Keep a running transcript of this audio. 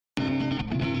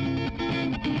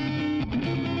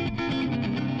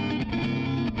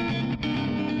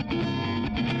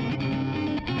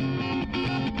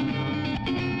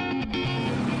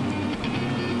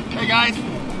guys,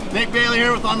 Nate Bailey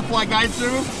here with On the Fly Guide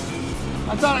Service.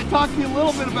 I thought I'd talk to you a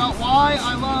little bit about why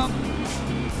I love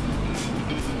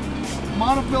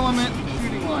monofilament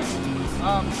shooting lines.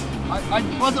 I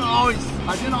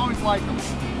didn't always like them,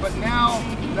 but now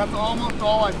that's almost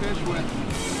all I fish with,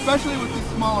 especially with these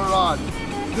smaller rods.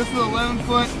 This is an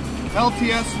 11-foot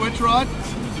LTS switch rod.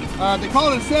 They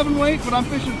call it a 7-weight, but I'm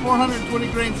fishing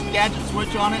 420 grain gadget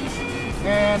switch on it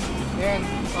and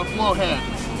a flow head.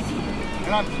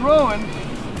 And I'm throwing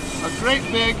a great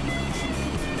big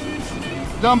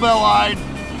dumbbell-eyed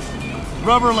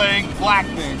rubber leg black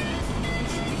thing.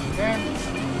 And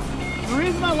the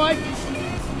reason I like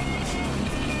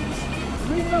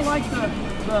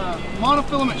the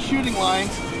monofilament shooting line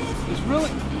is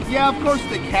really, yeah, of course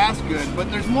they cast good, but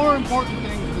there's more important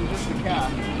things than just the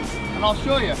cast. And I'll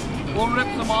show you. We'll rip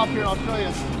some off here and I'll show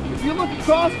you. If you look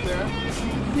across there, you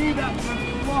can see that there's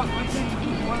a spot right there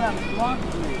where that block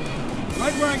is made.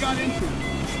 Right where I got into.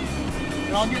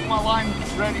 And I'll get my line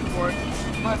ready for it.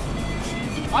 But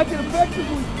I can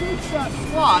effectively fish that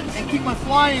slot and keep my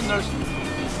fly in there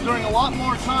during a lot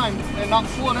more time and not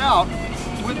pull it out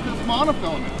with this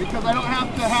monofilament, because I don't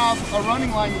have to have a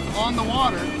running line that's on the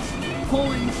water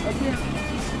pulling against.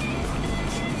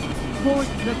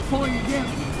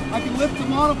 I can lift the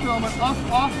monofilament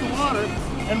off the water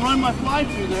and run my fly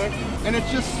through there, and it's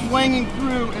just swinging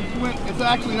through and it's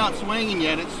actually not swinging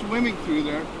yet, it's swimming through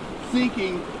there,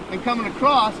 sinking and coming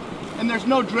across, and there's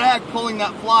no drag pulling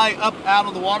that fly up out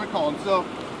of the water column. So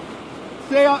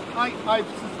say I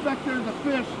suspect there's a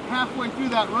fish halfway through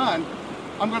that run,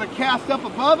 I'm going to cast up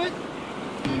above it,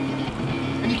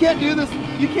 and you can't do this,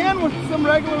 you can with some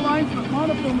regular lines, but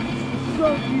monofilament is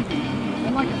so easy,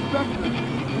 and like a specter.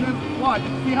 And then watch,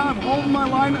 see how I'm holding my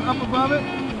line up above it?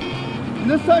 And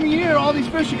this time of year, all these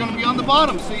fish are going to be on the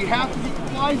bottom, so you have to get your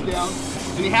flies down,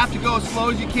 and you have to go as slow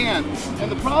as you can. And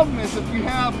the problem is, if you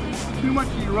have too much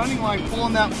of your running line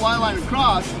pulling that fly line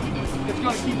across, it's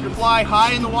going to keep your fly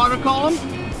high in the water column.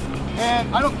 And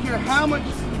I don't care how much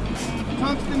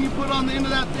tungsten you put on the end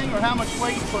of that thing or how much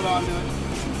weight you put onto it,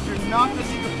 you're not going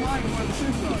to get your fly to where the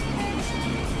fish are.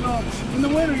 So in the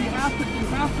winter, you have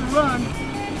to run.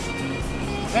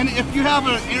 And if you have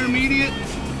an intermediate,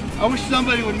 I wish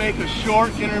somebody would make a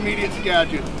short intermediate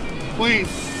gadget. Please,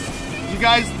 you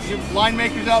guys, you line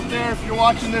makers out there, if you're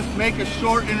watching this, make a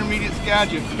short intermediate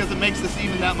gadget, because it makes this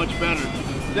even that much better.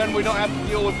 Then we don't have to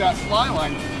deal with that fly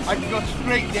line. I can go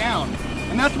straight down.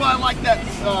 And that's why I like that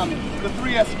the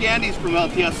 3S Scandies from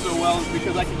LTS so well, is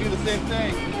because I can do the same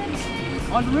thing.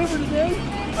 On the river today,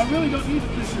 I really don't need to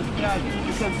fish this gadget,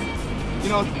 because, you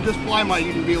know, this fly might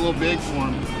even be a little big for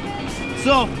him.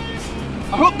 So,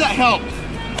 I hope that helped.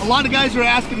 A lot of guys are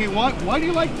asking me, why do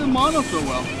you like the mono so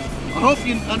well? I hope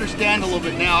you understand a little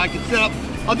bit now. I can set up,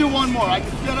 I'll do one more. I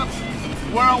can set up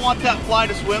where I want that fly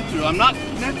to swim through. I'm not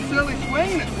necessarily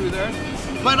swinging it through there,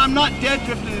 but I'm not dead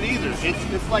drifting it either.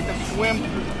 It's like a swim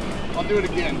through. I'll do it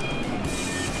again.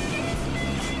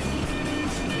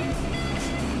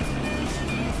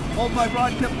 Hold my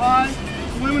rod tip high,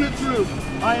 swimming it through.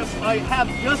 I have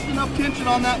just enough tension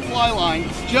on that fly line,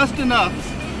 just enough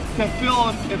to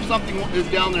feel if something is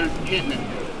down there hitting it.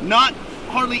 Not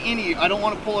hardly any. I don't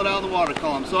want to pull it out of the water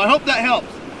column. So I hope that helps.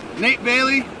 Nate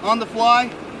Bailey, On the Fly.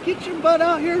 Get your butt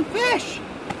out here and fish.